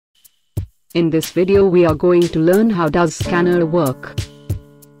In this video we are going to learn how does scanner work.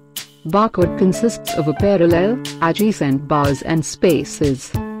 Barcode consists of a parallel, adjacent bars and spaces.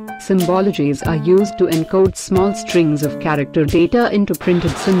 Symbologies are used to encode small strings of character data into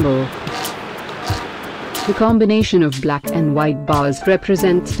printed symbol. The combination of black and white bars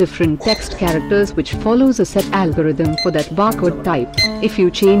represents different text characters which follows a set algorithm for that barcode type. If you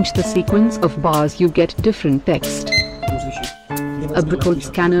change the sequence of bars you get different text. A barcode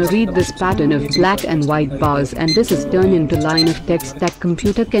scanner reads this pattern of black and white bars and this is turned into line of text that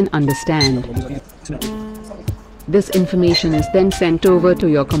computer can understand. This information is then sent over to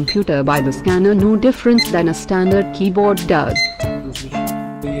your computer by the scanner, no difference than a standard keyboard does.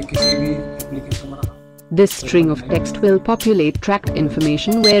 This string of text will populate tracked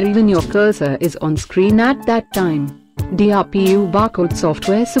information where even your cursor is on screen at that time. DRPU Barcode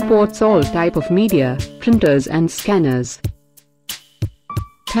software supports all type of media, printers and scanners.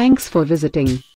 Thanks for visiting.